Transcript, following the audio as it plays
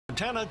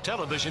Montana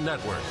Television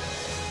Network.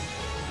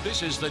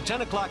 This is the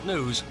 10 o'clock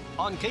news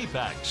on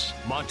KPAX,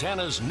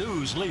 Montana's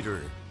news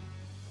leader.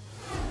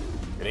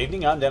 Good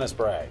evening, I'm Dennis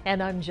Bragg.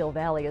 And I'm Jill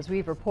Valley. As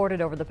we've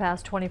reported over the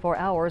past 24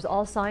 hours,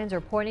 all signs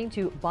are pointing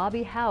to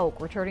Bobby Houck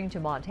returning to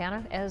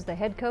Montana as the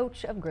head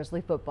coach of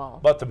Grizzly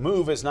football. But the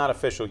move is not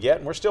official yet,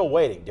 and we're still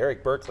waiting.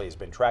 Derek Berkeley has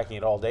been tracking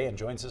it all day and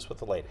joins us with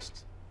the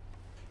latest.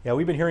 Yeah,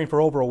 we've been hearing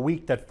for over a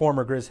week that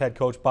former Grizz head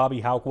coach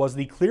Bobby Houck was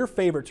the clear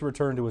favorite to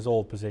return to his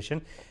old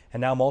position. And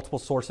now multiple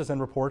sources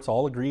and reports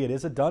all agree it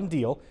is a done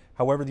deal.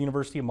 However, the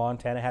University of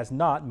Montana has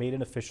not made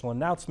an official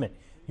announcement.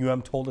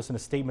 UM told us in a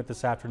statement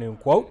this afternoon,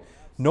 quote,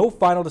 "No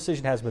final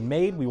decision has been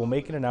made. We will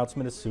make an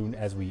announcement as soon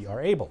as we are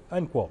able,"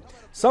 unquote.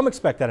 Some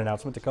expect that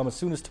announcement to come as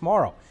soon as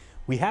tomorrow.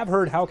 We have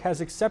heard Houck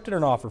has accepted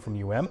an offer from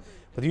UM,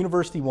 but the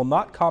university will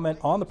not comment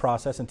on the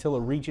process until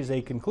it reaches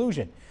a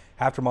conclusion.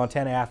 After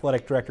Montana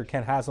Athletic Director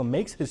Ken Haslam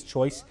makes his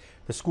choice,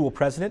 the school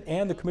president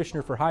and the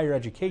Commissioner for Higher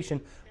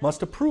Education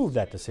must approve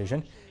that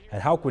decision,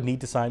 and Houck would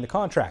need to sign the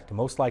contract. And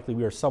most likely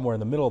we are somewhere in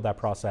the middle of that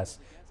process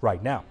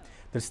right now.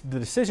 The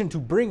decision to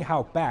bring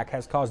Houck back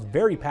has caused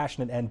very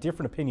passionate and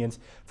different opinions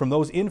from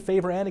those in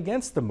favor and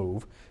against the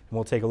move, and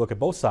we'll take a look at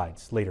both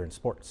sides later in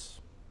sports.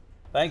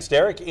 Thanks,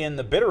 Derek. In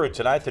the Bitterroot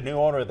tonight, the new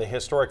owner of the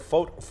historic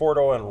Fort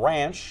Owen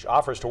Ranch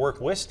offers to work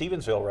with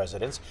Stevensville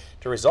residents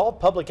to resolve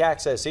public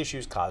access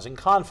issues causing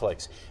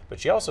conflicts. But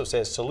she also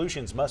says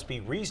solutions must be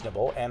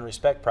reasonable and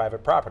respect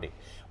private property.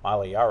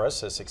 Miley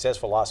Yaris, a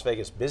successful Las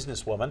Vegas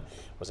businesswoman,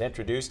 was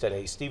introduced at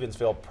a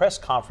Stevensville press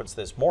conference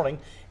this morning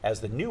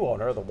as the new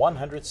owner of the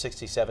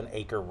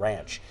 167-acre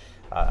ranch.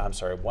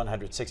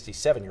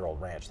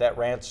 167-year-old ranch. That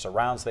ranch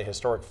surrounds the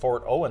historic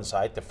Fort Owen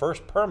site, the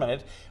first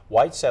permanent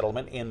white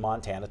settlement in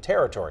Montana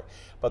territory.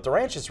 But the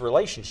ranch's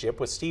relationship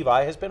with Steve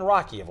I has been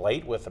rocky of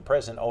late, with the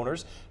present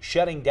owners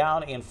shutting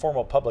down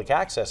informal public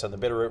access on the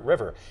Bitterroot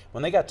River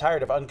when they got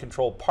tired of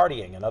uncontrolled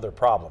partying and other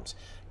problems.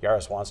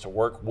 Yaris wants to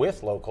work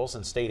with locals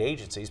and state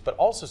agencies, but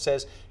also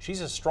says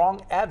she's a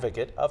strong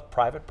advocate of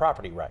private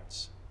property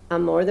rights.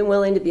 I'm more than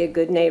willing to be a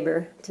good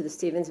neighbor to the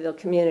Stevensville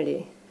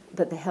community,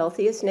 but the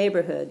healthiest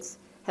neighborhoods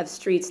have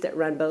streets that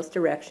run both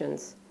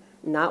directions,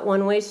 not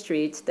one-way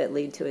streets that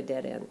lead to a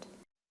dead end.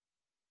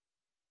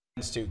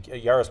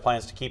 Yaris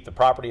plans to keep the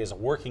property as a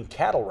working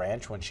cattle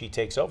ranch when she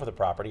takes over the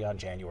property on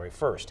January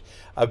 1st.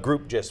 A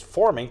group just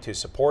forming to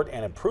support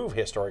and improve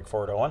historic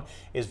Fort Owen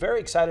is very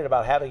excited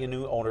about having a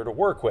new owner to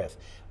work with.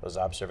 Those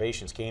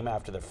observations came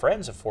after the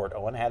Friends of Fort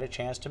Owen had a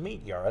chance to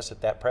meet Yaris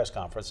at that press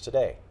conference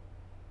today.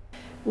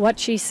 What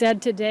she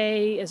said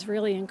today is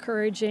really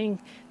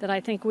encouraging, that I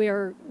think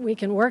we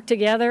can work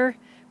together.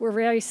 We're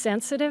very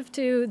sensitive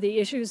to the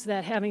issues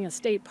that having a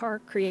state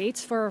park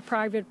creates for a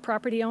private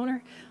property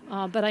owner,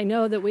 but I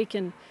know that we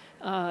can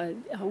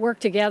work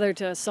together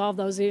to solve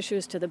those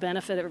issues to the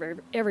benefit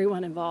of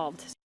everyone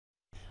involved.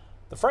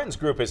 The Friends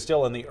group is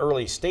still in the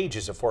early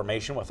stages of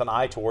formation, with an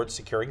eye towards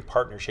securing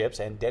partnerships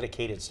and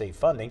dedicated state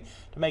funding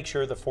to make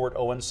sure the Fort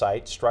Owen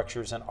site,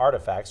 structures, and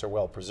artifacts are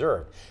well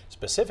preserved.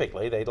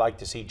 Specifically, they'd like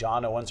to see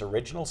John Owen's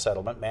original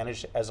settlement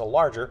managed as a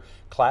larger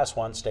Class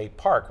 1 state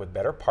park with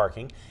better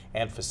parking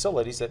and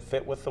facilities that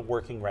fit with the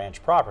working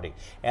ranch property.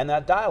 And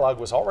that dialogue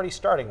was already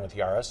starting with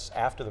Yaris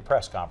after the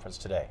press conference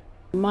today.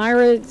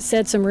 Myra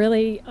said some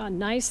really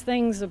nice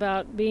things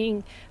about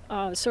being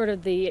sort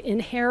of the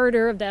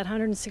inheritor of that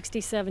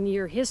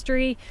 167-year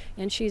history,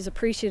 and she's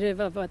appreciative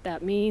of what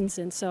that means.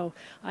 And so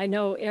I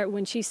know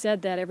when she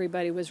said that,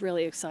 everybody was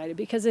really excited,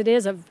 because it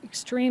is an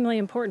extremely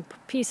important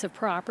piece of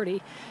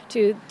property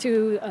to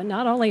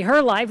not only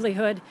her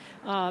livelihood,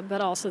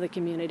 but also the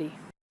community.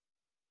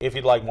 If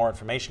you'd like more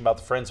information about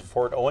the Friends of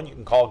Fort Owen, you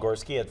can call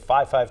Gorski at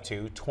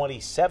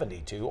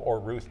 552-2072 or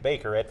Ruth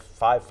Baker at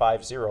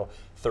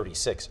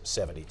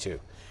 550-3672. You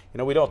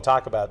know, we don't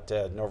talk about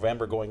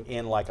November going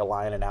in like a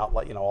lion and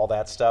out, you know, all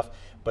that stuff,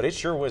 but it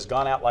sure was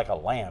gone out like a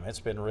lamb. It's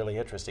been really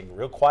interesting.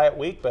 Real quiet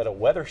week, but a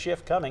weather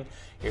shift coming.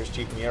 Here's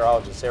Chief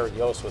Meteorologist Aaron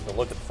Yost with a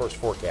look at the first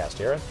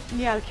forecast. Aaron?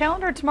 Yeah, the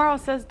calendar tomorrow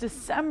says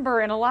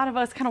December, and a lot of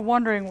us kind of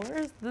wondering,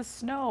 where's the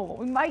snow?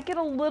 We might get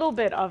a little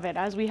bit of it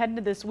as we head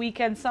into this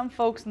weekend. Some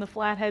folks in the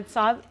Flathead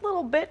saw a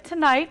little bit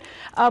tonight,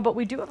 but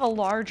we do have a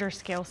larger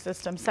scale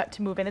system set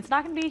to move in. It's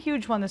not going to be a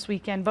huge one this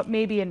weekend, but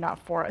maybe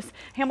enough for us.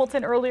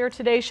 Hamilton earlier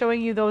today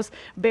showing you those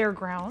bare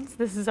grounds.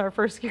 This is our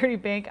First Security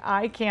Bank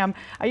iCam.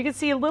 You can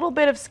see a little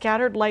bit of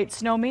scattered light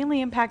snow,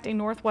 mainly impacting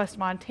northwest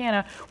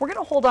Montana. We're going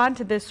to hold on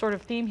to this sort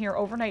of theme here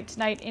overnight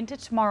tonight into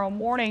tomorrow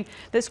morning.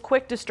 This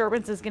quick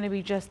disturbance is going to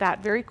be just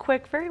that, very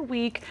quick, very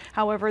weak.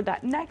 However,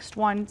 that next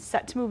one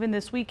set to move in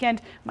this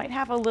weekend might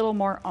have a little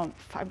more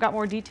oomph. I've got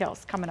more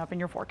details coming up in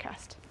your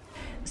forecast.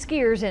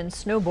 Skiers and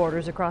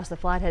snowboarders across the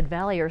Flathead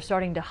Valley are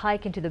starting to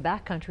hike into the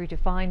backcountry to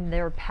find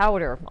their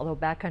powder. Although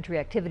backcountry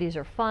activities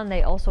are fun,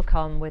 they also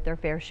come with their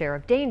fair share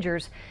of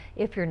dangers.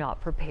 if you're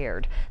not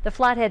prepared. The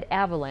Flathead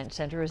Avalanche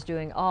Center is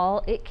doing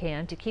all it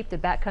can to keep the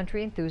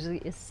backcountry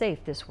enthusiasts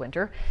safe this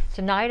winter.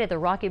 Tonight at the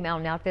Rocky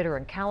Mountain Outfitter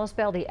in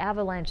Kalispell, the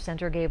Avalanche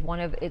Center gave one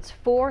of its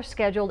 4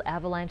 scheduled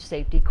avalanche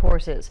safety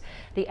courses.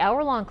 The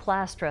hour-long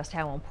class stressed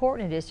how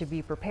important it is to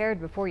be prepared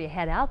before you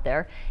head out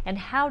there and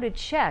how to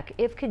check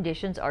if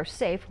conditions are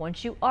safe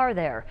once you are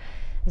there.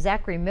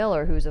 Zachary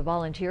Miller, who's a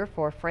volunteer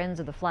for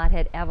Friends of the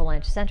Flathead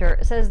Avalanche Center,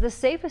 says the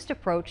safest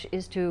approach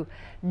is to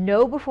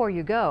know before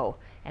you go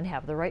and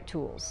have the right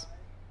tools.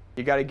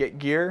 You got to get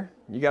gear,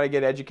 you got to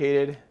get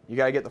educated, you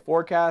got to get the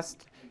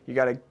forecast, you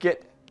got to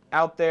get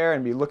out there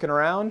and be looking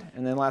around,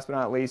 and then last but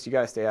not least, you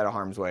got to stay out of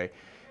harm's way.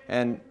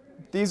 And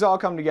these all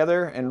come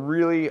together and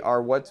really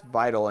are what's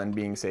vital in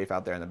being safe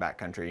out there in the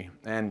backcountry.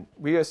 And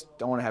we just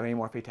don't want to have any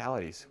more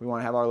fatalities. We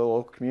want to have our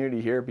little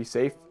community here be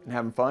safe and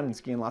having fun and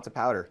skiing lots of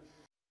powder.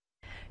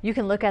 You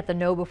can look at the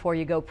Know Before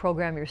You Go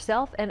program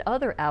yourself and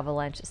other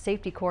avalanche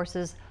safety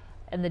courses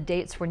and the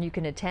dates when you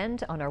can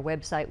attend on our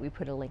website. We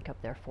put a link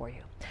up there for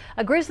you.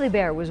 A grizzly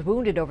bear was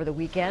wounded over the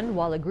weekend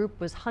while a group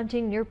was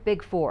hunting near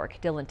Big Fork.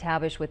 Dylan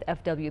Tavish with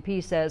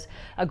FWP says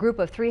a group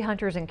of 3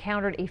 hunters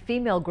encountered a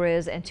female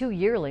grizz and 2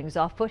 yearlings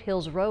off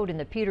Foothills Road in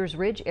the Peters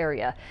Ridge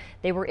area.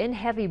 They were in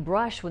heavy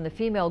brush when the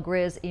female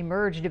grizz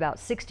emerged about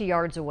 60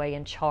 yards away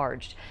and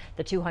charged.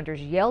 The 2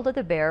 hunters yelled at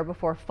the bear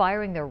before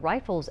firing their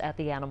rifles at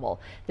the animal.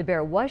 The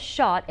bear was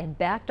shot and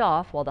backed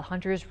off while the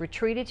hunters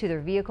retreated to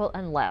their vehicle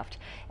and left.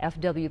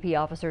 FWP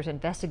officers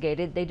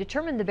investigated. They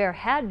determined the bear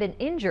had been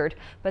injured,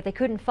 but they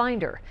couldn't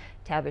find her.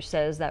 Tavish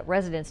says that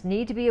residents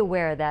need to be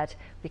aware that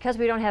because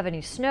we don't have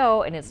any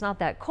snow and it's not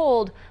that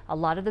cold, a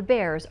lot of the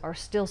bears are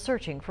still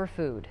searching for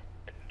food.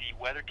 The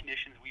weather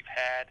conditions we've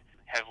had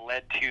have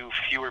led to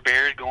fewer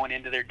bears going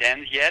into their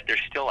dens yet. They're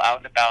still out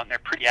and about and they're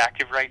pretty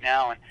active right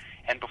now.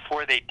 And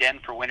before they den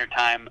for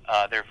wintertime,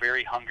 they're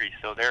very hungry,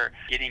 so they're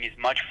getting as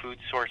much food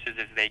sources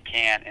as they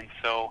can. And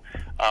so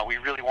we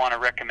really want to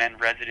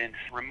recommend residents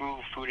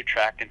remove food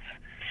attractants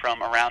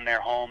from around their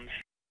homes.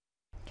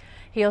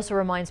 He also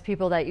reminds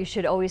people that you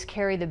should always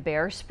carry the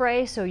bear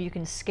spray so you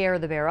can scare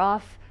the bear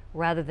off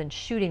rather than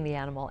shooting the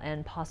animal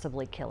and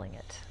possibly killing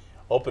it.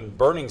 Open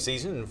burning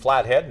season in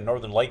Flathead and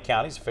northern Lake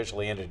counties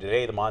officially ended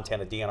today. The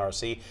Montana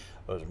DNRC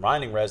was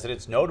reminding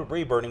residents no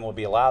debris burning will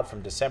be allowed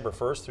from December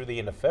 1st through the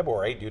end of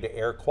February due to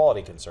air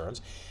quality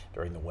concerns.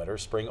 During the winter,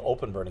 spring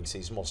open burning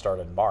season will start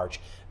in March.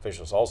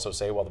 Officials also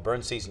say while the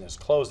burn season is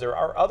closed, there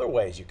are other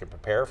ways you can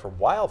prepare for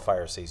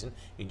wildfire season.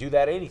 You can do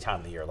that any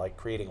time of the year, like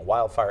creating a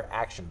wildfire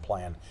action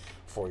plan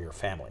for your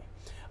family.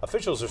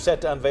 Officials are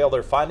set to unveil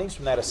their findings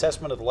from that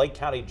assessment of the Lake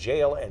County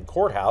Jail and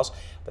Courthouse.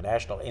 The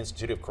National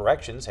Institute of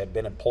Corrections had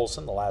been in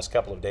Polson the last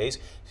couple of days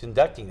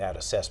conducting that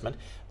assessment.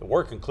 The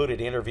work included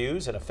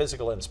interviews and a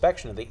physical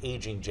inspection of the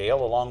aging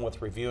jail, along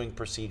with reviewing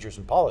procedures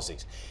and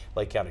policies.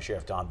 Lake County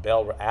Sheriff Don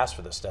Bell asked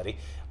for the study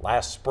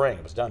last spring.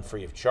 It was done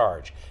free of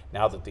charge.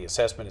 Now that the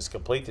assessment is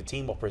complete, the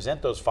team will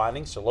present those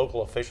findings to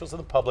local officials and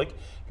the public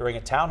during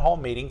a town hall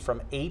meeting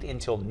from 8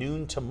 until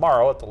noon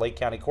tomorrow at the Lake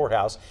County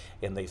Courthouse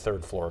in the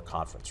 3rd floor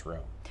conference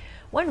room.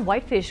 One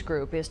whitefish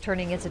group is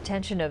turning its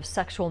attention of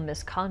sexual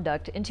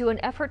misconduct into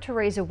an effort to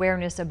raise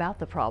awareness about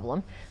the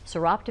problem.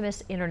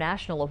 Seroptimus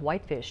International of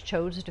Whitefish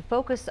chose to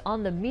focus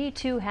on the Me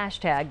Too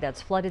hashtag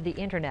that's flooded the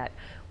internet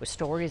with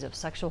stories of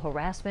sexual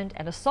harassment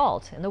and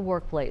assault in the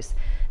workplace.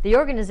 The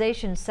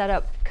organization set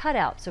up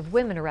cutouts of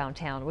women around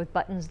town with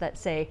buttons that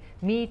say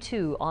Me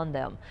Too on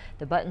them.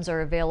 The buttons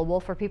are available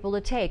for people to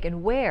take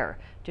and wear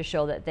to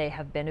show that they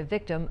have been a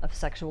victim of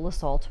sexual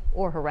assault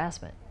or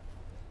harassment.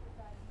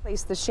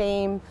 Place the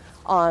shame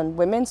on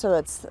women, so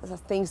it's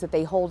things that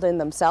they hold in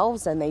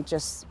themselves and they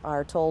just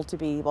are told to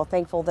be, well,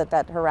 thankful that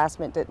that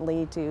harassment didn't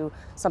lead to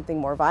something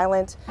more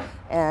violent.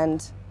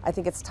 And I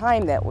think it's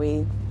time that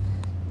we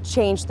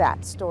change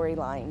that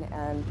storyline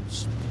and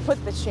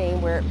put the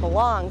shame where it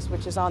belongs,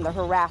 which is on the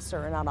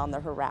harasser and not on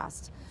the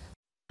harassed.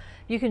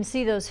 You can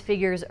see those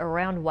figures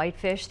around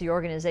Whitefish. The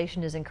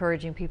organization is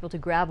encouraging people to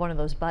grab one of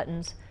those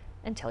buttons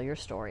and tell your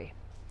story.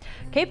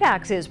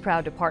 KPAX is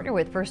proud to partner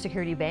with First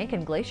Security Bank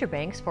and Glacier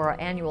Banks for our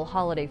annual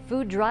holiday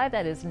food drive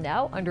that is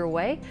now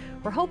underway.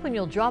 We're hoping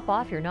you'll drop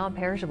off your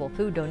non-perishable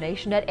food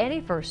donation at any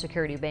First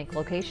Security Bank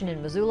location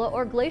in Missoula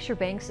or Glacier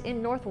Banks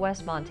in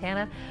Northwest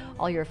Montana.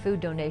 All your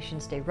food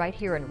donations stay right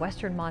here in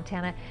Western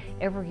Montana.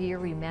 Every year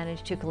we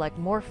manage to collect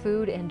more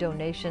food and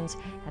donations,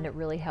 and it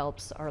really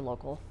helps our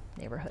local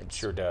neighborhoods.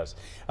 Sure does.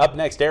 Up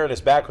next, Aaron is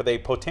back with a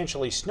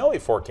potentially snowy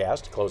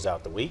forecast to close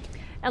out the week.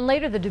 And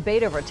later, the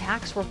debate over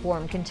tax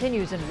reform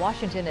continues in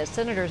Washington as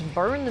senators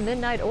burn the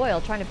midnight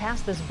oil trying to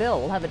pass this bill.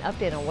 We'll have an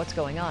update on what's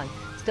going on.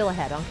 Still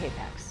ahead on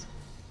KPAX.